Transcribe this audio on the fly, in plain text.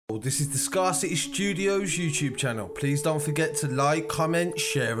This is the Scarcity Studios YouTube channel. Please don't forget to like, comment,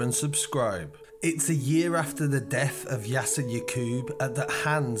 share and subscribe. It's a year after the death of Yasser Yaqub at the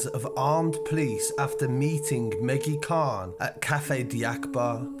hands of armed police after meeting Meggy Khan at Cafe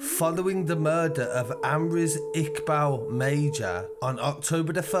Diakbar, following the murder of Amriz Major on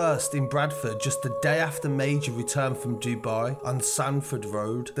October the 1st in Bradford, just the day after Major returned from Dubai on Sandford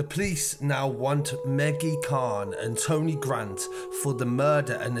Road. The police now want Meggy Khan and Tony Grant for the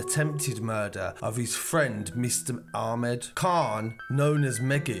murder and attempted murder of his friend Mr Ahmed. Khan, known as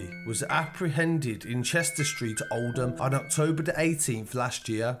Meggy, was apprehended in Chester Street, Oldham on October the 18th last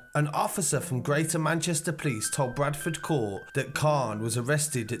year. An officer from Greater Manchester Police told Bradford Court that Khan was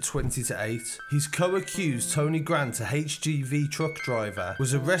arrested at 20 to 8. His co-accused Tony Grant, a HGV truck driver,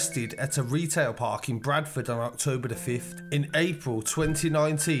 was arrested at a retail park in Bradford on October the 5th. In April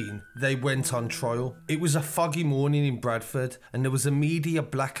 2019, they went on trial. It was a foggy morning in Bradford and there was a media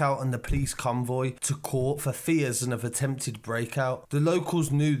blackout on the police convoy to court for fears of attempted breakout. The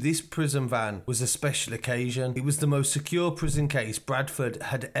locals knew this prison van was a special occasion. It was the most secure prison case Bradford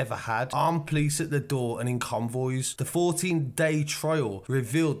had ever had. Armed police at the door and in convoys. The 14-day trial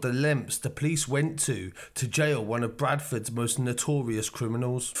revealed the lengths the police went to jail one of Bradford's most notorious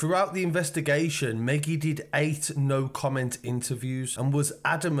criminals. Throughout the investigation, Meggy did 8 no-comment interviews and was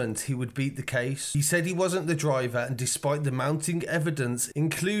adamant he would beat the case. He said he wasn't the driver, and despite the mounting evidence,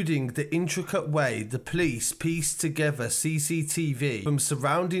 including the intricate way the police pieced together CCTV from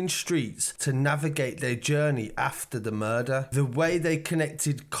surrounding streets to navigate their journey after the murder, the way they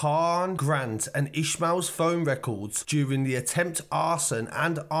connected Khan, Grant and Ishmael's phone records during the attempt arson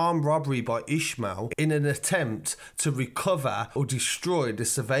and armed robbery by Ishmael in an attempt to recover or destroy the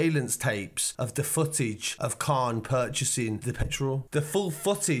surveillance tapes of the footage of Khan purchasing the petrol. The full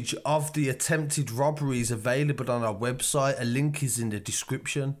footage of the attempted robbery is available on our website. A link is in the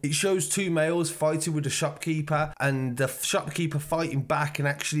description. It shows 2 males fighting with a shopkeeper and the shopkeeper fighting back and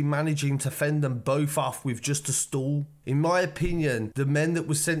actually managing to fend them both off with just a stool. In my opinion, the men that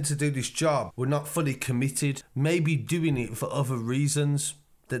were sent to do this job were not fully committed, maybe doing it for other reasons,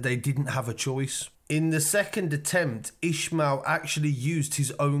 that they didn't have a choice. In the second attempt, Ishmael actually used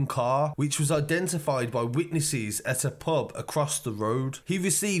his own car, which was identified by witnesses at a pub across the road. He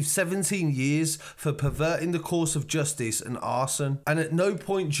received 17 years for perverting the course of justice and arson, and at no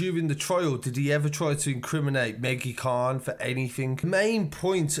point during the trial did he ever try to incriminate Meggy Khan for anything. The main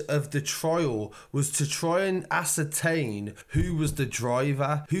point of the trial was to try and ascertain who was the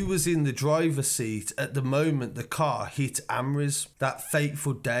driver, who was in the driver's seat at the moment the car hit Amriz that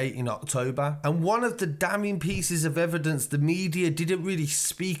fateful day in October. And one of the damning pieces of evidence the media didn't really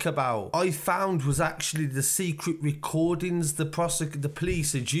speak about, I found, was actually the secret recordings the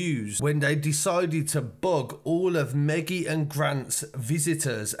police had used when they decided to bug all of Meggy and Grant's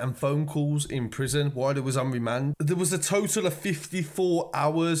visitors and phone calls in prison while it was on remand. There was a total of 54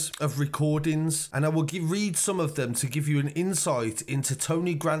 hours of recordings, and I will read some of them to give you an insight into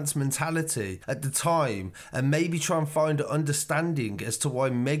Tony Grant's mentality at the time and maybe try and find an understanding as to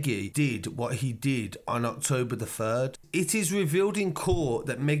why Meggy did what he did on October the 3rd. It is revealed in court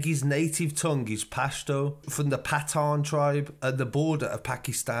that Meggy's native tongue is Pashto, from the Pathan tribe at the border of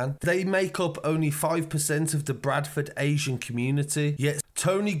Pakistan. They make up only 5% of the Bradford Asian community, yet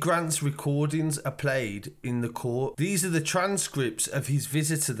Tony Grant's recordings are played in the court. These are the transcripts of his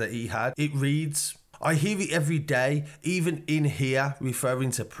visitor that he had. It reads, "I hear it every day, even in here,"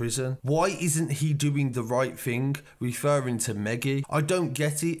 referring to prison. "Why isn't he doing the right thing?" referring to Meggy. "I don't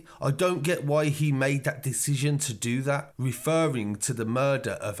get it. I don't get why he made that decision to do that," referring to the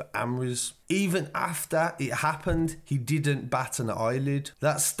murder of Amriz. Even after it happened, he didn't bat an eyelid.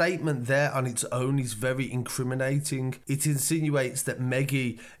 That statement there on its own is very incriminating. It insinuates that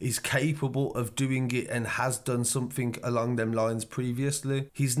Meggy is capable of doing it and has done something along them lines previously.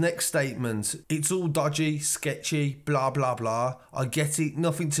 His next statement, "It's all dodgy, sketchy, blah blah blah. I get it,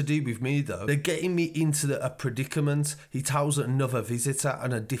 nothing to do with me though. They're getting me into a predicament," he tells another visitor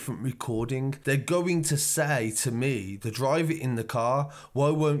on a different recording. "They're going to say to me, the driver in the car, why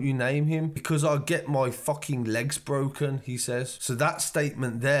won't you name him? Because I'll get my fucking legs broken," he says. So that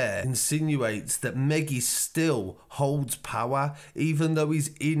statement there insinuates that Meggy still holds power. Even though he's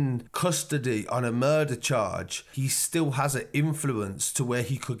in custody on a murder charge, he still has an influence to where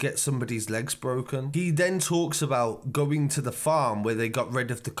he could get somebody's legs broken. He then talks about going to the farm where they got rid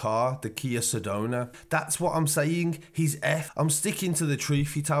of the car, the Kia Sedona. That's what I'm saying. He's I'm sticking to the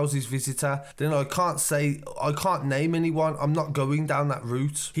truth, he tells his visitor. Then I can't name anyone. I'm not going down that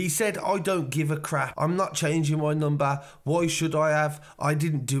route. He said, "I don't don't give a crap. I'm not changing my number. Why should I have? I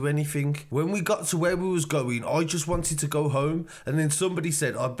didn't do anything. When we got to where we was going, I just wanted to go home, and then somebody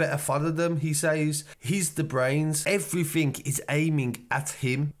said I'd better follow them. He says he's the brains. Everything is aiming at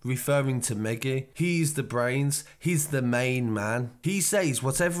him, referring to Meggy. He's the brains. He's the main man. He says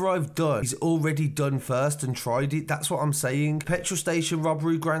whatever I've done, he's already done first and tried it. That's what I'm saying. Petrol station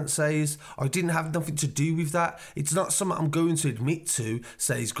robbery, Grant says. I didn't have nothing to do with that. It's not something I'm going to admit to,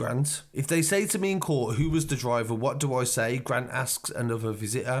 says Grant. If they say to me in court who was the driver, what do I say? Grant asks another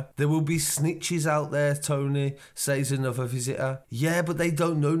visitor. There will be snitches out there, Tony, says another visitor. Yeah, but they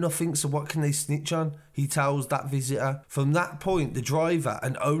don't know nothing, so what can they snitch on? He tells that visitor. From that point, the driver,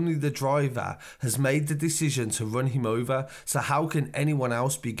 and only the driver, has made the decision to run him over, so how can anyone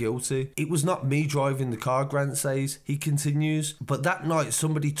else be guilty? It was not me driving the car, Grant says. He continues, but that night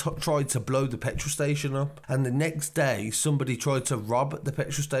somebody tried to blow the petrol station up, and the next day somebody tried to rob the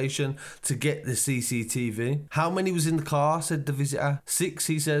petrol station to get the CCTV. How many was in the car, said the visitor. 6,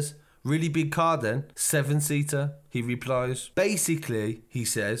 he says. Really big car then? 7-seater, he replies. Basically, he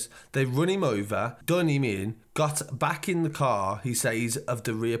says, they run him over, done him in, got back in the car, he says, of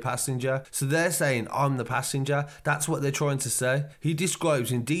the rear passenger. So they're saying, I'm the passenger. That's what they're trying to say. He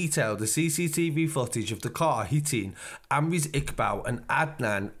describes in detail the CCTV footage of the car hitting Amriz Iqbal and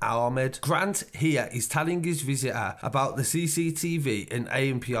Adnan Ahmed. Grant here is telling his visitor about the CCTV and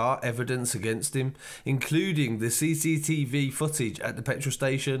ANPR evidence against him, including the CCTV footage at the petrol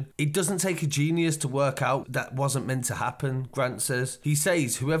station. It doesn't take a genius to work out that wasn't meant to happen, Grant says. He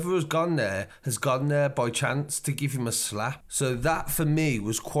says whoever has gone there by chance to give him a slap. So that for me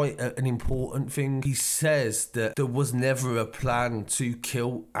was quite an important thing. He says that there was never a plan to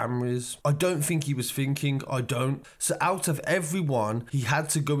kill Amriz. I don't think he was thinking, I don't. So out of everyone, he had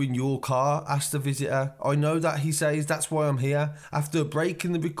to go in your car, asked the visitor. I know that, he says, that's why I'm here. After a break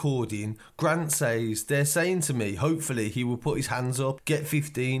in the recording, Grant says, they're saying to me, hopefully he will put his hands up, get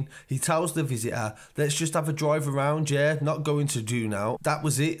 15. He tells the visitor, let's just have a drive around, yeah, not going to do now. That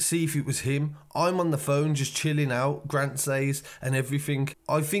was it, see if it was him. I'm on the phone just chilling out, Grant says, and everything.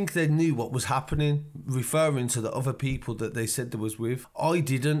 I think they knew what was happening, referring to the other people that they said they was with. I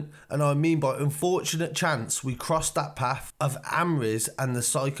didn't, and I mean by unfortunate chance we crossed that path of Amriz and the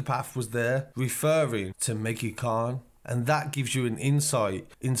psychopath was there, referring to Meggy Khan. And that gives you an insight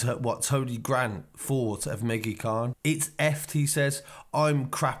into what Tony Grant thought of Meggy Khan. It's effed, he says. I'm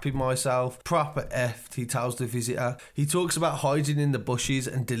crapping myself. Proper effed, he tells the visitor. He talks about hiding in the bushes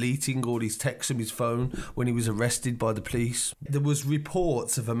and deleting all his texts from his phone when he was arrested by the police. There was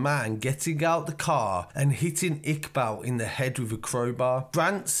reports of a man getting out the car and hitting Iqbal in the head with a crowbar.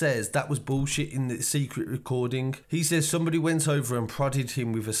 Grant says that was bullshit in the secret recording. He says somebody went over and prodded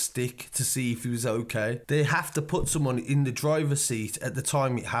him with a stick to see if he was okay. They have to put someone in the driver's seat at the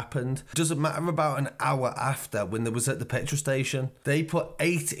time it happened. It doesn't matter about an hour after when they was at the petrol station. They put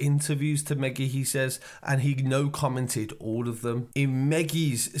 8 interviews to Meggy, he says, and he no-commented all of them. In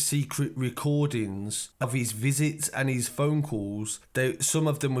Meggy's secret recordings of his visits and his phone calls, some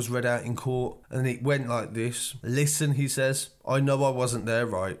of them was read out in court, and it went like this. Listen, he says, I know I wasn't there,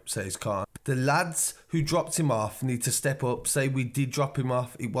 right, says Khan. The lads who dropped him off need to step up, say we did drop him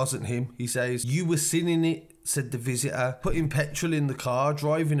off, it wasn't him, he says. You were sinning it, said the visitor. Putting petrol in the car,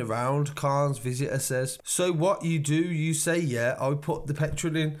 driving around, Khan's visitor says. So what you do, you say, yeah, I put the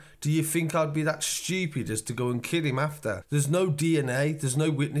petrol in. Do you think I'd be that stupid as to go and kill him after? There's no DNA, there's no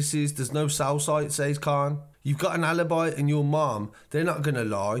witnesses, there's no cell site, says Khan. You've got an alibi and your mom, they're not going to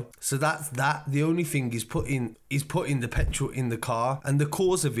lie. So that's that. The only thing is putting the petrol in the car, and the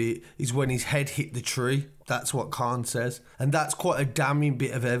cause of it is when his head hit the tree. That's what Khan says. And that's quite a damning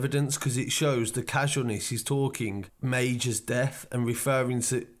bit of evidence because it shows the casualness. He's talking Major's death and referring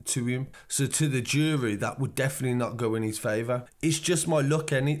to him. So to the jury, that would definitely not go in his favour. It's just my luck,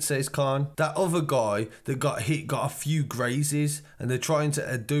 innit, says Khan. That other guy that got hit got a few grazes and they're trying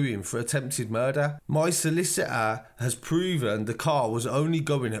to do him for attempted murder. My solicitor has proven the car was only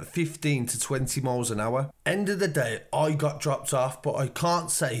going at 15 to 20 miles an hour. End of the day, I got dropped off, but I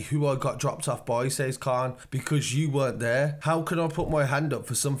can't say who I got dropped off by, says Khan, because you weren't there. How can I put my hand up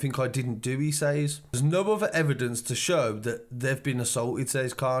for something I didn't do, he says. There's no other evidence to show that they've been assaulted,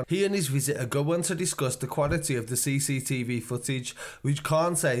 says Khan. He and his visitor go on to discuss the quality of the CCTV footage, which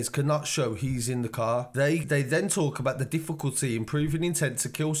Khan says cannot show he's in the car. They then talk about the difficulty in proving intent to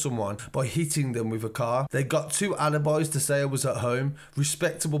kill someone by hitting them with a car. They got 2 alibis to say I was at home.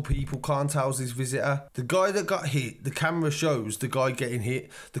 Respectable people, Khan tells his visitor. The guy that got hit, the camera shows the guy getting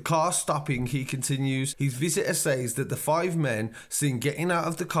hit. The car stopping, he continues. His visitor says that the 5 men seen getting out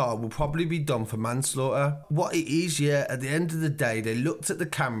of the car will probably be done for manslaughter. What it is, yeah, at the end of the day, they looked at the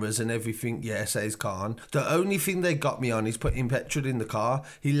cameras and everything, yeah, says Khan. The only thing they got me on is putting petrol in the car.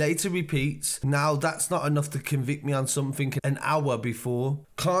 He later repeats, now that's not enough to convict me on something an hour before.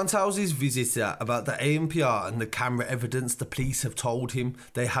 Khan tells his visitor about the ANPR and the camera evidence the police have told him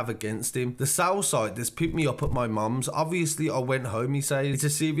they have against him. The cell site that's picked me up at my mum's. Obviously I went home, he says. It's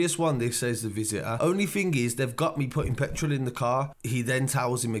a serious one, this, says the visitor. Only thing is they've got me putting petrol in the car. He then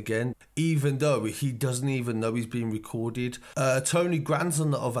tells him again, even though he doesn't even know he's being recorded. Tony Grant,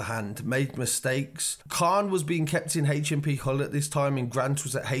 on the other hand, made mistakes. Khan was being kept in HMP Hull at this time and Grant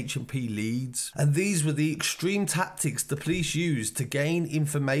was at HMP Leeds. And these were the extreme tactics the police used to gain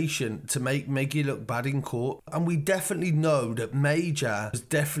information to make Meggy look bad in court. And we definitely know that Major was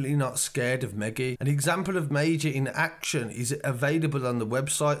definitely not scared of Meggy. An example of Major in action is available on the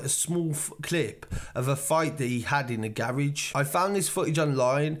website, a small clip of a fight that he had in a garage. I found this footage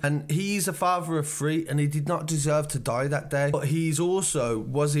online and he is a father of 3 and he did not deserve to die that day, but he also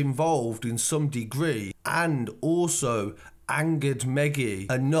was involved in some degree and also angered Meggy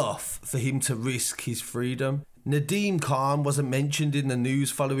enough for him to risk his freedom. Nadeem Khan wasn't mentioned in the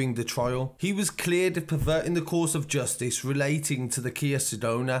news following the trial. He was cleared of perverting the course of justice relating to the Kia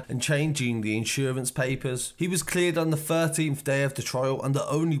Sedona and changing the insurance papers. He was cleared on the 13th day of the trial and the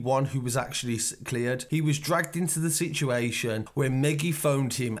only one who was actually cleared. He was dragged into the situation where Meggy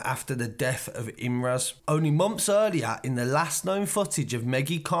phoned him after the death of Amriz. Only months earlier, in the last known footage of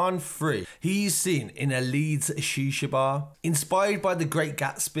Meggy Khan 3, he is seen in a Leeds shisha bar. Inspired by the Great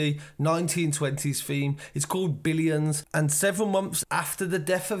Gatsby 1920s theme, it's called Billions, and several months after the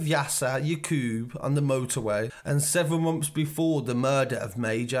death of Yasser Yaqub on the motorway and several months before the murder of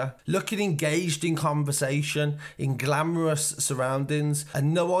Major, looking engaged in conversation in glamorous surroundings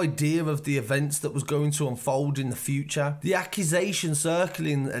and no idea of the events that was going to unfold in the future. The accusation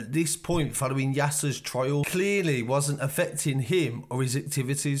circling at this point following Yasser's trial clearly wasn't affecting him or his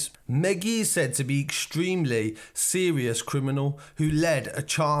activities. Meggy is said to be extremely serious criminal who led a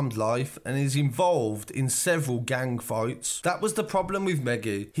charmed life and is involved in several gang fights. That was the problem with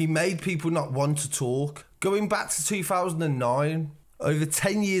Meggy. He made people not want to talk. Going back to 2009, over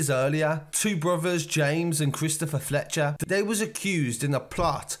 10 years earlier, 2 brothers, James and Christopher Fletcher, they was accused in a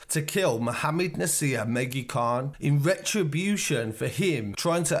plot to kill Mohammed Nasir Meggy Khan in retribution for him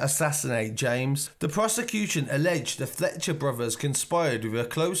trying to assassinate James. The prosecution alleged the Fletcher brothers conspired with a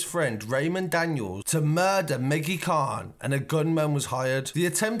close friend, Raymond Daniels, to murder Meggy Khan and a gunman was hired. The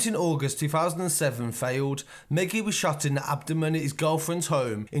attempt in August 2007 failed. Meggy was shot in the abdomen at his girlfriend's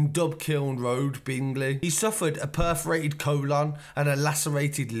home in Dubkiln Road, Bingley. He suffered a perforated colon and a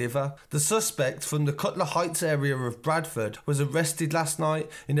lacerated liver. The suspect from the Cutler Heights area of Bradford was arrested last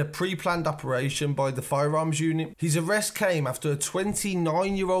night in a pre-planned operation by the firearms unit. His arrest came after a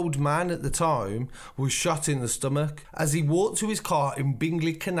 29-year-old man at the time was shot in the stomach as he walked to his car in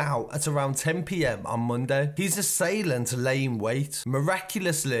Bingley Canal at around 10 PM on Monday. His assailant lay in wait.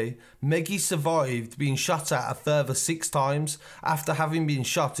 Miraculously, Meggy survived being shot at a further 6 times after having been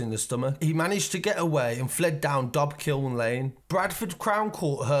shot in the stomach. He managed to get away and fled down Dobkiln Lane. Bradford Crown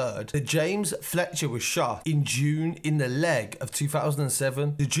Court heard that James Fletcher was shot in June in the leg of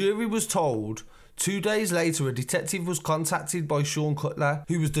 2007. The jury was told 2 days later, a detective was contacted by Sean Cutler,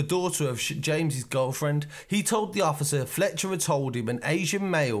 who was the daughter of James's girlfriend. He told the officer Fletcher had told him an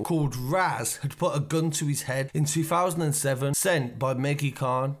Asian male called Raz had put a gun to his head in 2007, sent by Meggy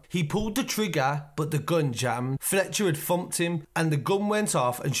Khan. He pulled the trigger, but the gun jammed. Fletcher had thumped him, and the gun went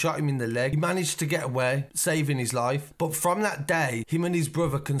off and shot him in the leg. He managed to get away, saving his life. But from that day, him and his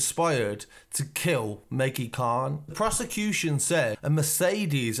brother conspired to kill Meggy Khan. The prosecution said a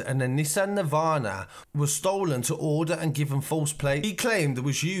Mercedes and a Nissan Navara was stolen to order and given false plates. He claimed it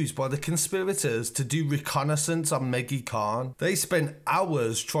was used by the conspirators to do reconnaissance on Meggy Khan. They spent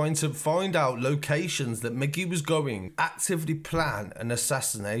hours trying to find out locations that Meggy was going, actively plan an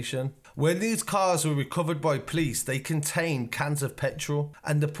assassination. When these cars were recovered by police, they contained cans of petrol,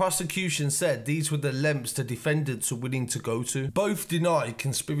 and the prosecution said these were the lengths the defendants were willing to go to. Both denied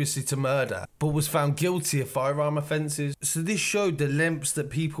conspiracy to murder, but was found guilty of firearm offences. So this showed the lengths that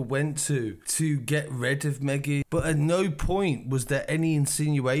people went to get rid of Meggy, but at no point was there any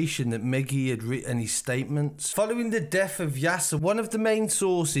insinuation that Meggy had written any statements. Following the death of Yasser, one of the main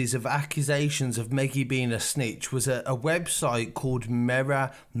sources of accusations of Meggy being a snitch was a website called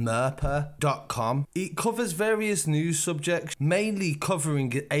Merpa.com. It covers various news subjects, mainly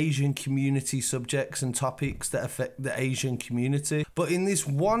covering Asian community subjects and topics that affect the Asian community. But in this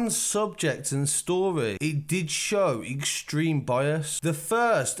one subject and story, it did show extreme bias. The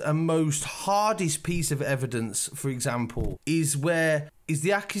first and most hardest piece of evidence, for example, is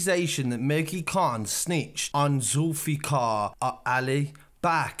the accusation that Meggy Khan snitched on Zulfikar Ali,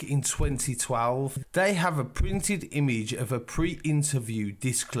 back in 2012. They have a printed image of a pre-interview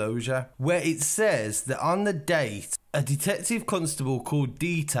disclosure where it says that on the date a detective constable called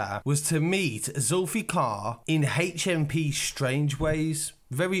Dita was to meet Zulfikar in HMP Strangeways.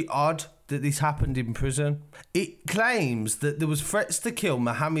 Very odd that this happened in prison. It claims that there was threats to kill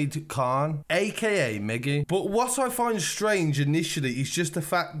Meggy Khan, aka Meggy. But what I find strange initially is just the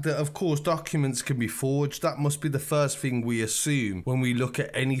fact that, of course, documents can be forged. That must be the first thing we assume when we look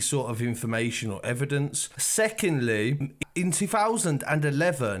at any sort of information or evidence. Secondly, in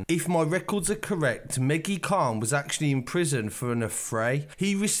 2011, if my records are correct, Meggy Khan was actually in prison for an affray.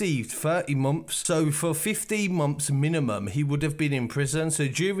 He received 30 months, so for 15 months minimum, he would have been in prison. So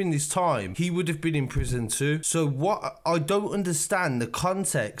during this time, he would have been in prison too. So what I don't understand the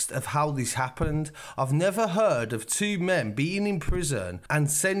context of how this happened. I've never heard of two men being in prison and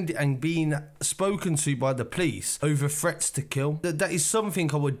being spoken to by the police over threats to kill. That is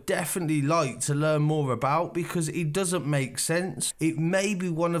something I would definitely like to learn more about, because it doesn't make sense. It may be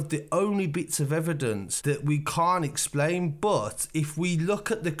one of the only bits of evidence that we can't explain, but if we look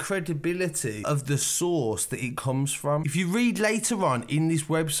at the credibility of the source that it comes from, if you read later on in this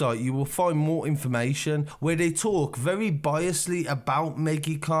website, you will find more information where they talk very biasly about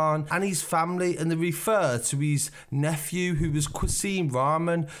Meggy Khan and his family, and they refer to his nephew, who was Qasim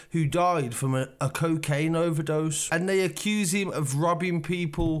Rahman, who died from a cocaine overdose, and they accuse him of robbing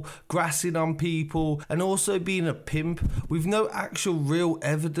people, grassing on people, and also being a pimp with no actual real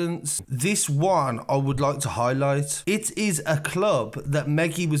evidence. This one I would like to highlight. It is a club that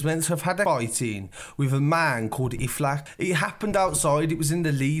Meggy was meant to have had a fight in with a man called Iflak. It happened outside, it was in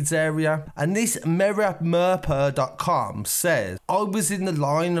the Leeds area. And this Merapmerper.com says, I was in the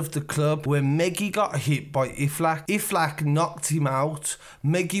line of the club where Meggy got hit by Iflak. Iflak knocked him out.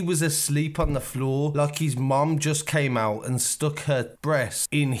 Meggy was asleep on the floor like his mom just came out and stuck her breast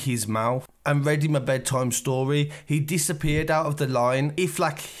in his mouth and read him a bedtime story. He disappeared out of the line.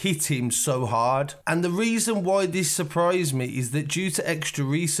 Iflak hit him so hard. And the reason why this surprised me is that due to extra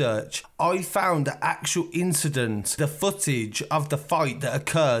research, I found the actual incident, the footage of the fight that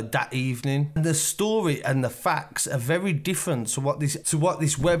occurred that evening. And the story and the facts are very different to what this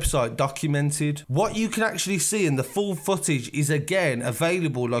website documented. What you can actually see in the full footage is again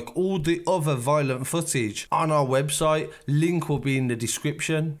available, like all the other violent footage, on our website. Link will be in the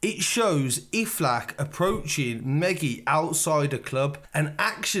description. It shows Iflak approaching Meggy outside a club and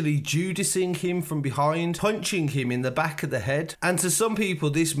actually judicing him from behind, punching him in the back of the head. And to some people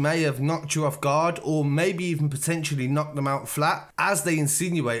this may have knocked you off guard, or maybe even potentially knocked them out flat, as they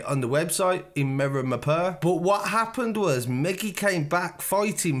insinuate on the website in Merapmerper. But what happened was Meggy came back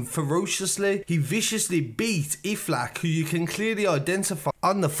fighting ferociously. He viciously beat Iflak, who you can clearly identify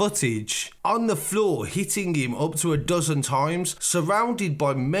on the footage, on the floor, hitting him up to a dozen times, surrounded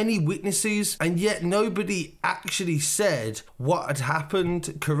by many witnesses, and yet nobody actually said what had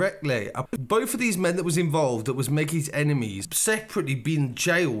happened correctly. Both of these men that was involved, that was Meggy's enemies, separately been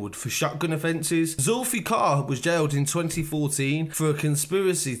jailed for shotgun offences. Zulfikar was jailed in 2014 for a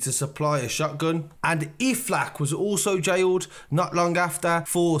conspiracy to supply a shotgun, and Iflak was also jailed not long after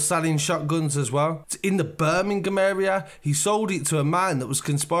for selling shotguns as well. In the Birmingham area, he sold it to a man that was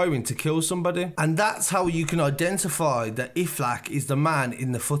conspiring to kill somebody, and that's how you can identify that Iflak is the man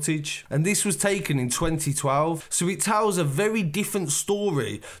in the footage. And this was taken in 2012, so it tells a very different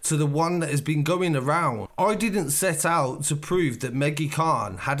story to the one that has been going around. I didn't set out to prove that Meggy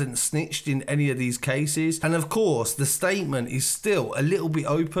Khan hadn't snitched in any of these cases, and of course the statement is still a little bit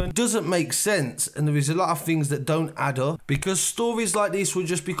open, doesn't make sense, and there is a lot of things that don't add up, because stories like this will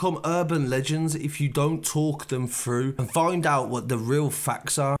just become urban legends if you don't talk them through and find out what the real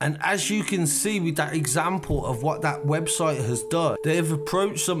facts are. And as you can see with that example of what that website has done, they have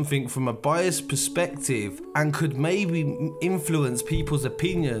approached something from a biased perspective and could maybe influence people's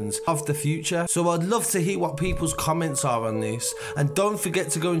opinions of the future. So I'd love to hear what people's comments are on this, and don't forget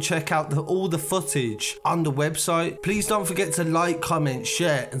to go and check out all the footage on the website. Please don't forget to like, comment,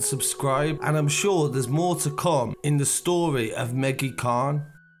 share and subscribe, and I'm sure there's more to come in the story of Meggy Khan.